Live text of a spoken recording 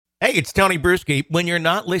Hey, it's Tony Bruschi. When you're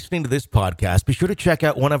not listening to this podcast, be sure to check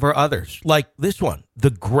out one of our others, like this one,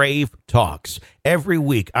 The Grave Talks. Every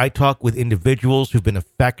week, I talk with individuals who've been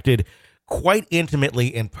affected quite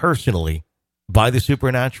intimately and personally by the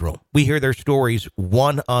supernatural. We hear their stories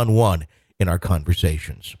one-on-one in our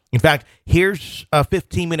conversations. In fact, here's a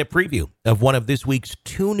 15-minute preview of one of this week's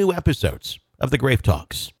 2 new episodes of The Grave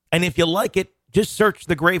Talks. And if you like it, just search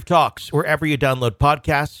The Grave Talks wherever you download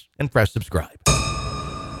podcasts and press subscribe.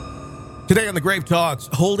 Today on The Grave Talks,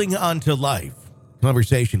 Holding On to Life,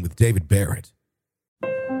 conversation with David Barrett.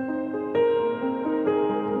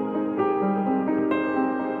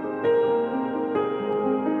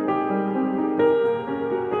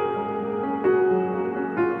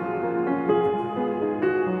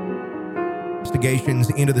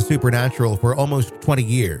 Investigations into the supernatural for almost 20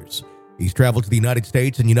 years. He's traveled to the United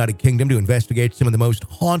States and United Kingdom to investigate some of the most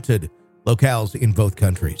haunted locales in both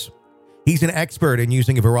countries. He's an expert in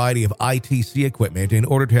using a variety of ITC equipment in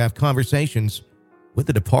order to have conversations with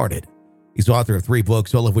the departed. He's author of 3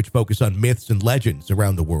 books, all of which focus on myths and legends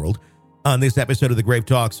around the world. On this episode of The Grave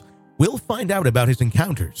Talks, we'll find out about his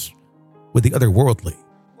encounters with the otherworldly.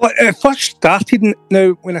 Well, it first started,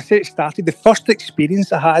 now when I say it started, the first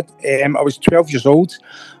experience I had, I was 12 years old,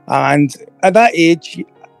 and at that age,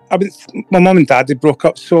 my mum and dad had broke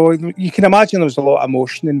up, so you can imagine there was a lot of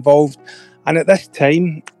emotion involved. And at this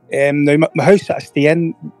time, now my house that I stay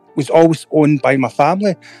in was always owned by my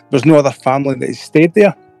family. There's no other family that has stayed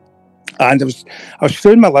there. And I was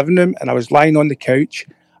through in my living room and I was lying on the couch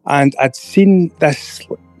and I'd seen this,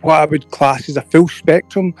 what I would class as a full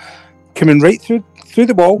spectrum, coming right through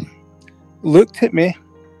the wall, looked at me,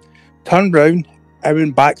 turned round, and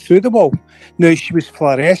went back through the wall. Now, she was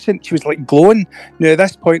fluorescent. She was like glowing. Now, at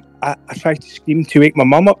this point, I tried to scream to wake my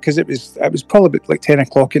mum up because it was probably about like 10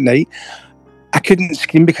 o'clock at night. I couldn't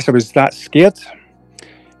scream because I was that scared.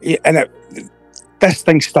 And this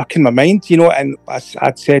thing stuck in my mind, and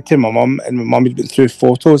I'd said to my mum, and my mum had been through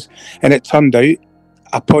photos, and it turned out,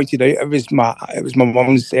 I pointed out, it was my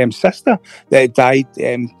mum's sister that had died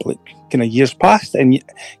kind of years past, and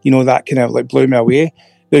that kind of like blew me away.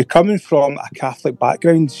 Now, coming from a Catholic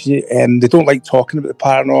background, they don't like talking about the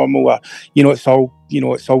paranormal, or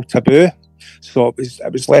it's all taboo. So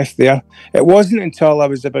it was left there. It wasn't until I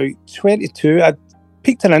was about 22 I'd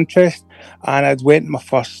piqued an interest, and I'd went my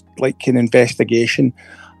first investigation.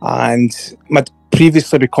 And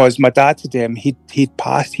previously, because my dad had he'd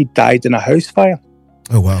passed, he'd died in a house fire.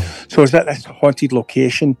 Oh wow! So I was at this haunted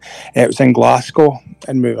location. It was in Glasgow,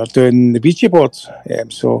 and we were doing the Ouija boards.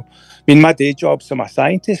 My day job's I'm a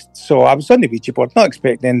scientist, so I was on the Ouija board, not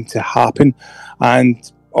expecting anything to happen,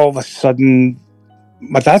 and all of a sudden,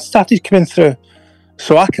 my dad started coming through.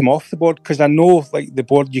 So I came off the board because I know the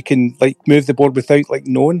board, you can move the board without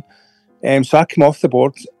knowing. So I came off the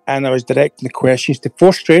board and I was directing the questions to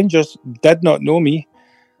 4 strangers, did not know me,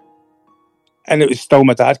 and it was still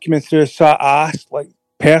my dad coming through. So I asked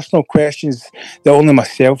personal questions that only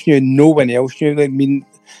myself knew, no one else knew.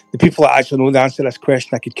 The people that actually know the answer to this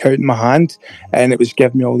question, I could count in my hand, and it was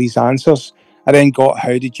giving me all these answers. I then got,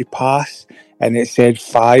 how did you pass? And it said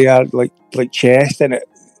fire, like chest, and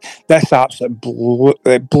this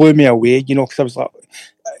absolutely blew me away, because I was like,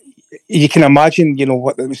 you can imagine,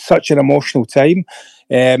 what it was such an emotional time,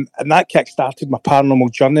 and that kick-started my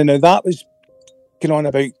paranormal journey. Now that was going on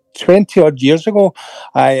about 20 odd years ago.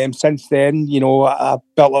 Since then, I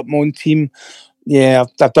built up my own team. Yeah,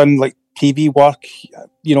 I've done TV work.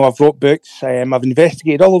 I've wrote books. I've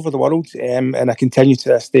investigated all over the world, and I continue to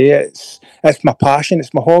this day. It's my passion.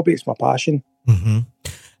 It's my hobby. It's my passion. Mm-hmm.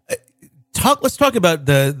 Let's talk about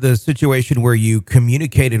the situation where you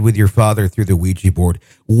communicated with your father through the Ouija board.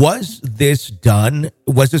 Was this done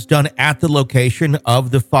at the location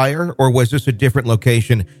of the fire, or was this a different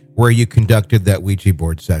location where you conducted that Ouija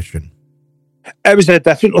board session? It was a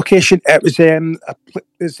different location. It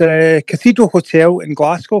was a Cathedral Hotel in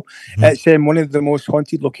Glasgow. Mm-hmm. It's one of the most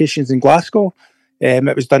haunted locations in Glasgow.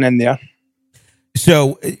 It was done in there.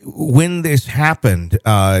 So when this happened,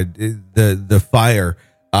 the fire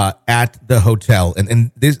at the hotel,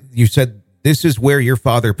 and this, you said this is where your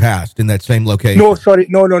father passed, in that same location? No, sorry.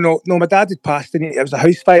 No. My dad had passed in it. It was a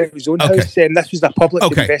house fire at his own house, and this was a public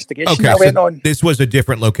investigation that went on. This was a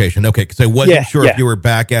different location. Okay, because I wasn't sure if you were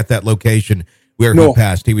back at that location where he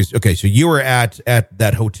passed. He was, okay, so you were at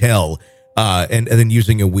that hotel, and then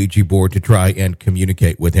using a Ouija board to try and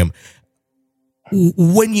communicate with him.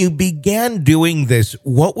 When you began doing this,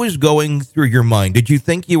 what was going through your mind? Did you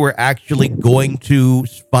think you were actually going to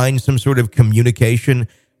find some sort of communication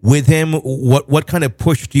with him? What kind of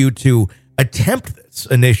pushed you to attempt this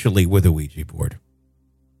initially with a Ouija board?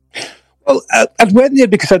 Well, I went there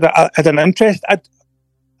because I had an interest. I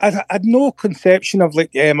had no conception of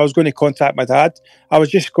I was going to contact my dad. I was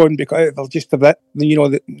just going because of just the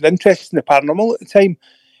interest in the paranormal at the time.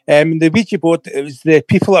 The Ouija board, it was the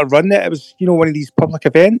people that run it. It was one of these public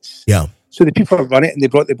events. Yeah. So the people that run it, and they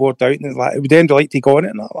brought the board out, and they're like, would anyone like to go on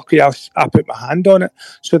it? And I put my hand on it.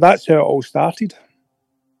 So that's how it all started.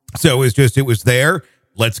 So it was there.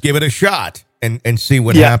 Let's give it a shot and see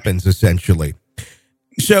what happens, essentially.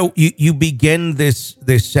 So you begin this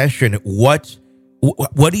session. What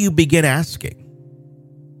do you begin asking?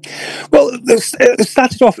 Well, it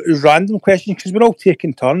started off as random questions because we're all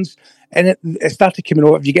taking turns. And it started coming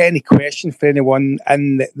over. If you get any questions for anyone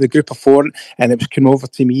in the group of four, and it was coming over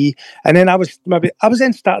to me, and then I was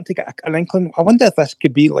then starting to get an inkling. I wonder if this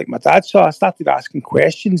could be like my dad. So I started asking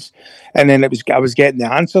questions, and then I was getting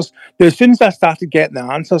the answers. But as soon as I started getting the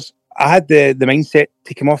answers, I had the mindset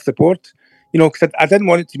to come off the board. Because I didn't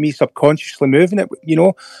want it to be subconsciously moving it.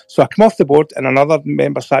 So I come off the board, and another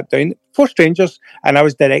member sat down, 4 strangers, and I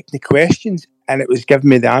was directing the questions, and it was giving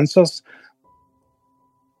me the answers.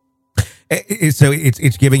 So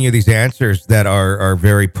it's giving you these answers that are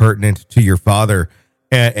very pertinent to your father.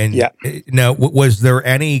 And yeah. Now, was there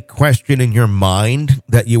any question in your mind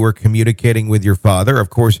that you were communicating with your father? Of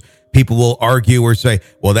course, people will argue or say,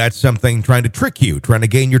 well, that's something trying to trick you, trying to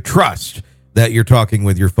gain your trust, that you're talking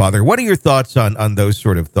with your father. What are your thoughts on those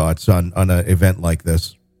sort of thoughts on an event like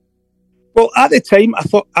this? Well, at the time,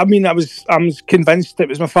 I was convinced it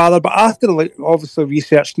was my father, but after obviously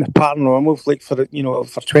researching the paranormal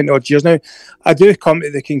for 20 odd years now, I do come to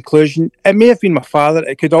the conclusion it may have been my father.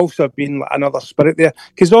 It could also have been another spirit there,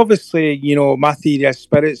 because obviously, my theory is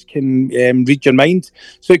spirits can read your mind,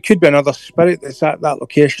 so it could be another spirit that's at that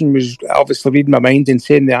location, was obviously reading my mind and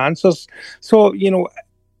saying the answers. So,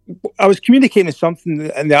 I was communicating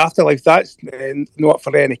something in the afterlife. That's not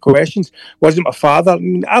for any questions. Wasn't my father.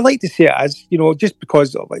 I like to say it as, just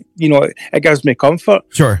because, it gives me comfort.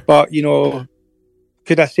 Sure. But,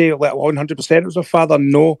 could I say 100% it was my father?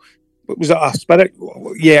 No. Was it a spirit?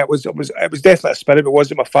 Yeah, it was definitely a spirit, but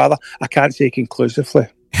was it my father? I can't say conclusively.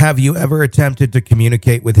 Have you ever attempted to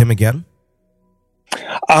communicate with him again?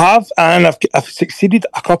 I have, and I've succeeded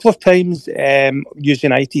a couple of times using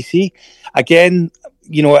ITC. Again,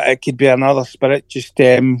 it could be another spirit just,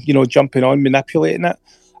 jumping on, manipulating it.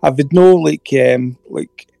 I would know,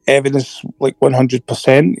 evidence,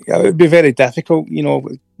 100%. It would be very difficult, we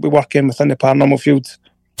working within the paranormal field.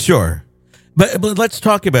 Sure. But let's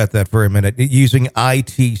talk about that for a minute, using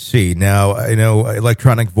ITC. Now, I know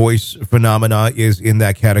electronic voice phenomena is in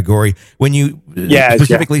that category. When you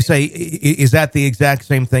specifically say, is that the exact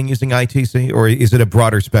same thing, using ITC, or is it a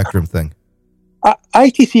broader spectrum thing?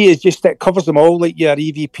 ITC is just, it covers them all, like your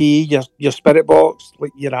EVP, your spirit box,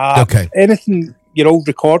 like your app, anything, your old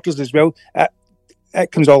recorders as well.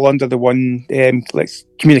 It comes all under the one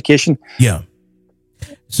communication. Yeah.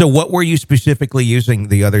 So what were you specifically using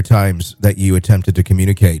the other times that you attempted to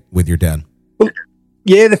communicate with your dad? Well,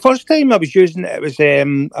 yeah, the first time I was using it was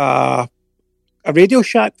a Radio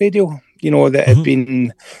Shack video, that had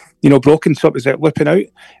been, broken, so it was looping out.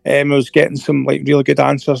 I was getting some really good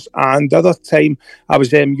answers. And the other time I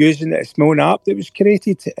was using a small app that was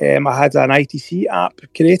created. I had an ITC app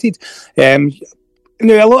created.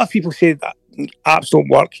 Now, a lot of people say that apps don't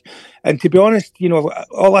work, and to be honest,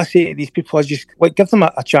 all I say to these people is just give them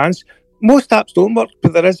a chance. Most apps don't work,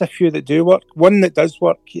 but there is a few that do work. One that does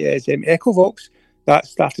work is Echovox. That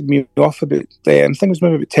started me off about, I think it was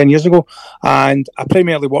maybe about 10 years ago, and I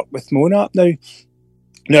primarily work with Monap now.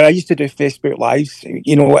 Now, I used to do Facebook Lives,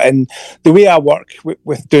 and the way I work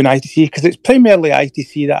with doing ITC, because it's primarily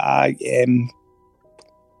ITC that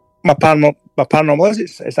my paranormal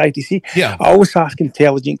is, it's ITC. Yeah. I always ask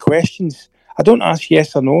intelligent questions. I don't ask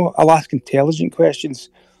yes or no. I'll ask intelligent questions.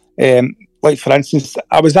 For instance,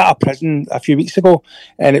 I was at a prison a few weeks ago,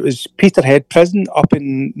 and it was Peterhead Prison up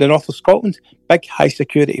in the north of Scotland, big high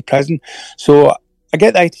security prison. So I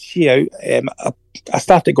get the ITC out. I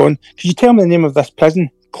started going, could you tell me the name of this prison?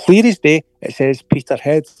 Clear as day, it says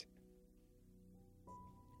Peterhead.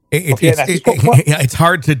 It's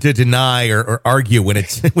hard to deny or argue when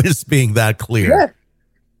it's being that clear. Yeah.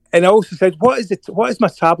 And I also said, what is my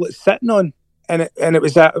tablet sitting on? And it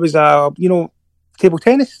was a table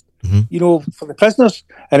tennis, for the prisoners,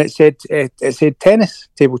 and it said tennis,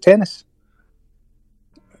 table tennis.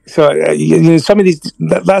 So some of these,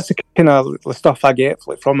 that's the kind of stuff I get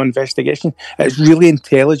from investigation. It's really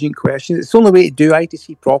intelligent questions. It's the only way to do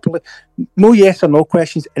ITC properly. No yes or no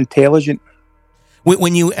questions, intelligent.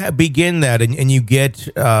 When you begin that and you get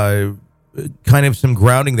kind of some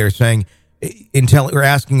grounding there, saying or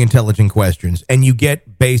asking intelligent questions, and you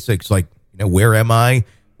get basics like Where am I?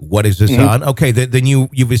 What is this on? Okay, then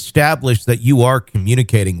you've established that you are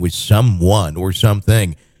communicating with someone or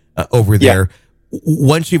something over there.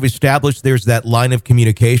 Once you've established there's that line of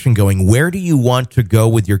communication going, where do you want to go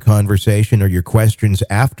with your conversation or your questions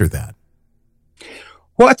after that?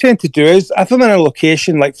 What I tend to do is, if I'm in a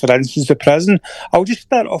location, like for instance a prison, I'll just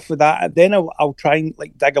start off with that, and then I'll try and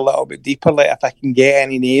like dig a little bit deeper, like if I can get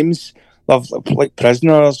any names of like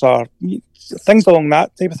prisoners or things along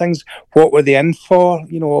that type of things. What were they in for?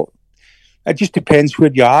 It just depends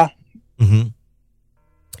where you are. Mm-hmm.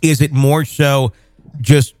 Is it more so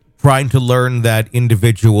just trying to learn that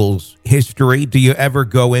individual's history? Do you ever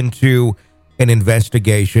go into an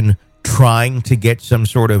investigation trying to get some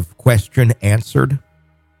sort of question answered?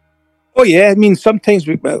 Oh yeah, I mean sometimes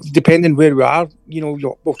depending where we are,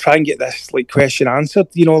 we'll try and get this like question answered.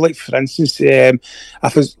 Like for instance, if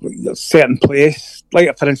it's a certain place,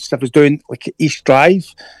 like for instance, if I was doing like East Drive,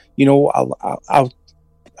 I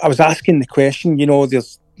was asking the question.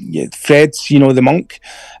 There's Fred's, the monk,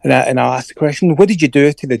 and I asked the question, what did you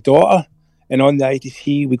do to the daughter? And on the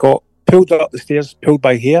ITC, we got pulled up the stairs, pulled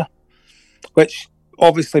by hair, which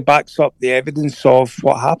obviously backs up the evidence of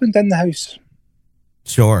what happened in the house.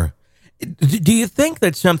 Sure. Do you think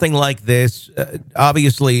that something like this,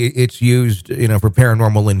 obviously it's used, for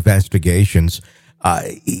paranormal investigations,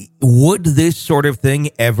 would this sort of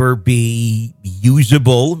thing ever be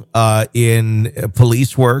usable in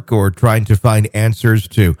police work or trying to find answers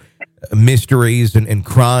to mysteries and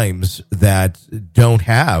crimes that don't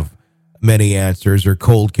have many answers or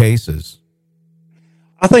cold cases?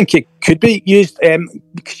 I think it could be used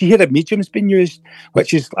because you hear of mediums being used,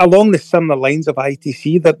 which is along the similar lines of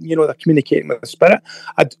ITC. That they're communicating with the spirit.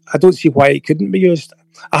 I don't see why it couldn't be used.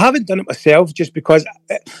 I haven't done it myself just because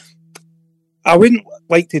I wouldn't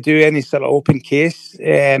like to do any sort of open case.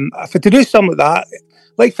 If I to do something like that,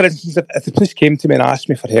 like for instance, if the police came to me and asked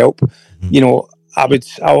me for help, I would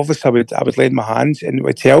lend my hand and it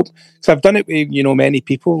would help. So I've done it with many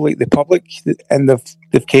people, like the public, and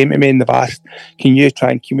they've came to me and they've asked, "Can you try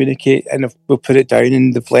and communicate?" And we'll put it down,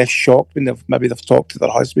 and they've left shocked when they've talked to their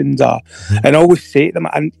husbands. And I always say to them,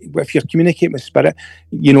 and if you're communicating with spirit,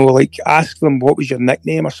 like ask them what was your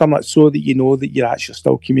nickname or something, so that you know that you're actually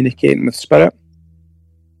still communicating with spirit.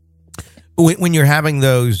 When you're having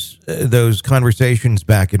those conversations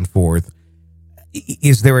back and forth,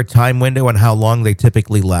 is there a time window on how long they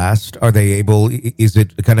typically last? Are they able? Is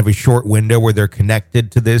it kind of a short window where they're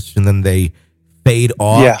connected to this and then they fade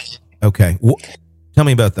off? Yeah. Okay. Tell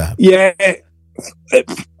me about that. Yeah.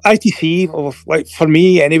 ITC, like for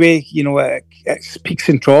me anyway, it's peaks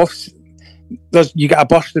and troughs. You get a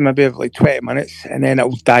burst in maybe of like 20 minutes and then it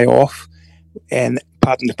will die off, and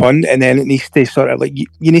pardon the pun, and then it needs to sort of like,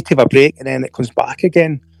 you need to have a break and then it comes back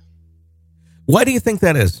again. Why do you think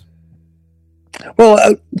that is?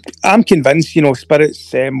 Well, I'm convinced,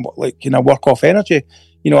 spirits work off energy.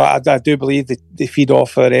 I do believe that they feed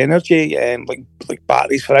off our energy, like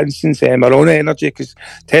batteries, for instance, our own energy, because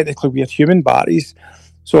technically we are human batteries.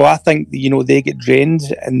 So I think they get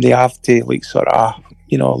drained and they have to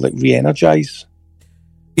re-energize.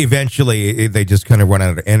 Eventually, they just kind of run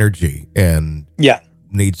out of energy and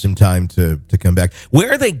need some time to come back.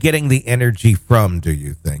 Where are they getting the energy from, do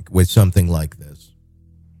you think, with something like this?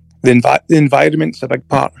 The environment's a big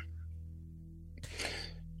part.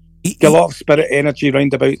 Get a lot of spirit energy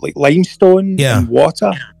around about like limestone and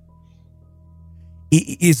water.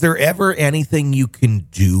 Is there ever anything you can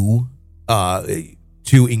do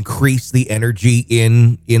to increase the energy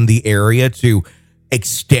in the area to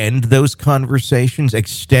extend those conversations,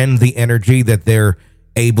 extend the energy that they're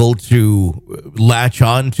able to latch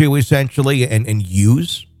on to essentially and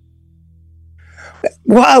use?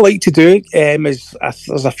 What I like to do is,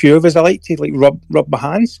 there's a few of us, I like to rub my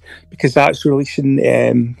hands because that's releasing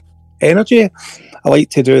energy. I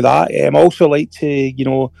like to do that. I also like to,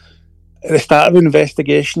 at the start of an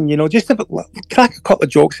investigation, just to crack a couple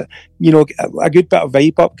of jokes, a good bit of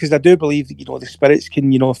vibe up, because I do believe that, the spirits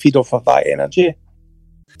can, feed off of that energy.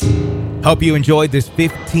 Hope you enjoyed this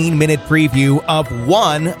 15-minute preview of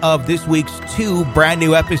one of this week's 2 brand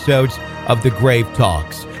new episodes of The Grave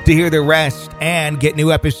Talks. To hear the rest and get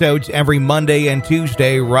new episodes every Monday and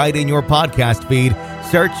Tuesday right in your podcast feed,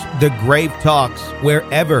 search The Grave Talks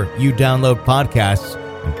wherever you download podcasts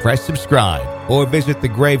and press subscribe, or visit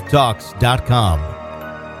thegravetalks.com.